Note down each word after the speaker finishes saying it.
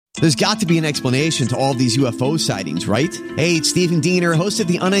There's got to be an explanation to all these UFO sightings, right? Hey, it's Stephen Diener, host of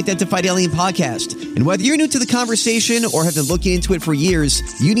the Unidentified Alien Podcast. And whether you're new to the conversation or have been looking into it for years,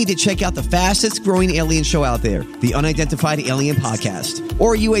 you need to check out the fastest growing alien show out there, the Unidentified Alien Podcast,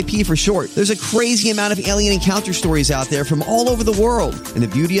 or UAP for short. There's a crazy amount of alien encounter stories out there from all over the world. And the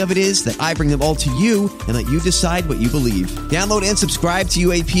beauty of it is that I bring them all to you and let you decide what you believe. Download and subscribe to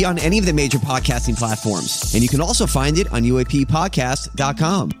UAP on any of the major podcasting platforms. And you can also find it on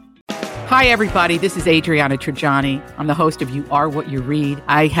UAPpodcast.com. Hi, everybody. This is Adriana Trajani. I'm the host of You Are What You Read.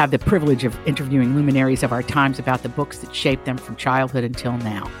 I have the privilege of interviewing luminaries of our times about the books that shaped them from childhood until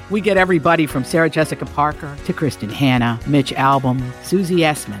now. We get everybody from Sarah Jessica Parker to Kristen Hanna, Mitch Albom, Susie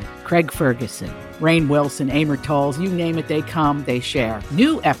Essman, Craig Ferguson, Rainn Wilson, Amor Tolls, you name it, they come, they share.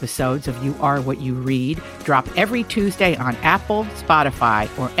 New episodes of You Are What You Read drop every Tuesday on Apple, Spotify,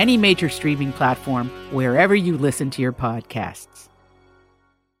 or any major streaming platform wherever you listen to your podcasts.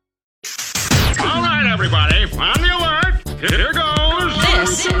 All right, everybody, on the alert. Here goes.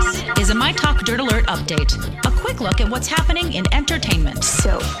 This is a My Talk Dirt Alert update. A quick look at what's happening in entertainment.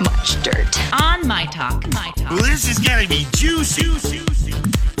 So much dirt. On My Talk. Well, this is going to be juicy.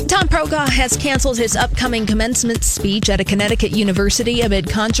 Tom Brokaw has canceled his upcoming commencement speech at a Connecticut university amid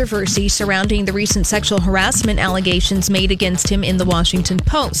controversy surrounding the recent sexual harassment allegations made against him in the Washington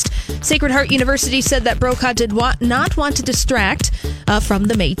Post. Sacred Heart University said that Brokaw did not want to distract from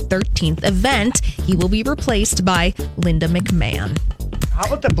the May 13th event. He will be replaced by Linda McMahon. How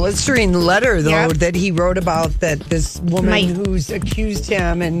about the blistering letter, though, that he wrote about that this woman who's accused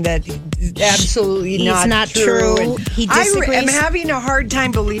him and that is absolutely not true. He disagrees. I am having a hard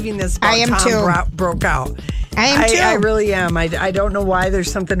time believing this about Tom Brokaw. I am too. I really am. I don't know why.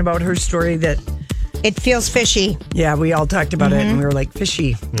 There's something about her story that... It feels fishy. Yeah, we all talked about it and we were like,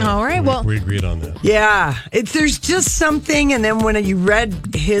 fishy. Yeah, all right, well... We agreed on that. Yeah. There's just something, and then when you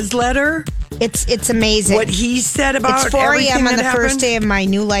read his letter... It's amazing. What he said about it's 4 a.m. on the happened. first day of my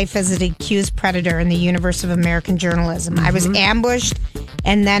new life as an accused predator in the universe of American journalism. I was ambushed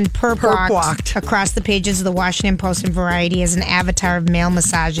and then perp-walked across the pages of the Washington Post and Variety as an avatar of male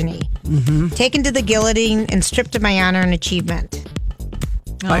misogyny. Taken to the guillotine and stripped of my honor and achievement.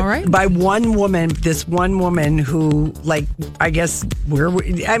 By one woman, this one woman who, like, I guess, I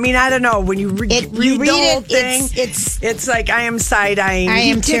don't know. When you read the whole thing, it's like, I am side-eyeing. I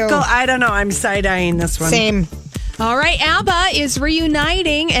am too. I don't know. I'm side-eyeing this one. Same. All right, ABBA is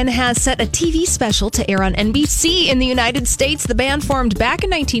reuniting and has set a TV special to air on NBC in the United States. The band formed back in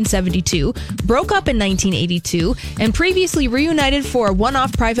 1972, broke up in 1982, and previously reunited for a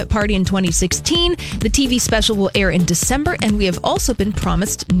one-off private party in 2016. The TV special will air in December, and we have also been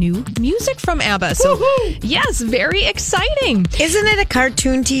promised new music from ABBA. So, yes, very exciting. Isn't it a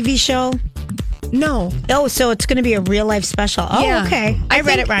cartoon TV show? No. Oh, so it's going to be a real-life special. Oh, yeah. Okay. I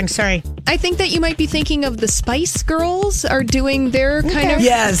read it wrong. Sorry. I think that you might be thinking of the Spice Girls are doing their kind of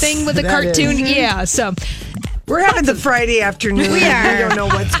thing with a cartoon. Is. Yeah, so... We're having the Friday afternoon. We are. We don't know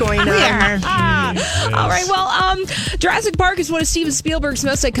what's going on. We are. All right, well, Jurassic Park is one of Steven Spielberg's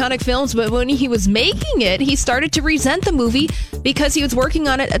most iconic films, but when he was making it, he started to resent the movie because he was working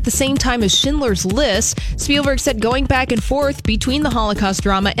on it at the same time as Schindler's List. Spielberg said going back and forth between the Holocaust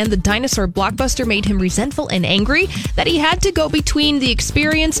drama and the dinosaur blockbuster made him resentful and angry that he had to go between the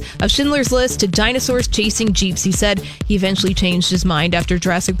experience of Schindler's List to dinosaurs chasing jeeps. He said he eventually changed his mind after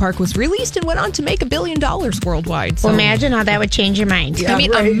Jurassic Park was released and went on to make $1 billion worldwide. So. Well, imagine how that would change your mind. Yeah,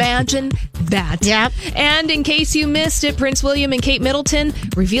 imagine that. Yep. And in case you missed it, Prince William and Kate Middleton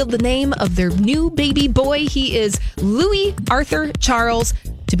revealed the name of their new baby boy. He is Louis Arthur Charles,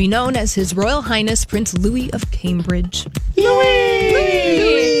 to be known as His Royal Highness Prince Louis of Cambridge.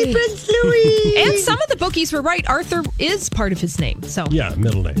 Louis! Prince Louis! And some of the bookies were right. Arthur is part of his name. So yeah,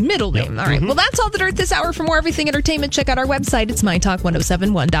 middle name. Middle name. All right. Well, that's all the dirt this hour. For more everything entertainment, check out our website. It's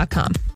mytalk1071.com.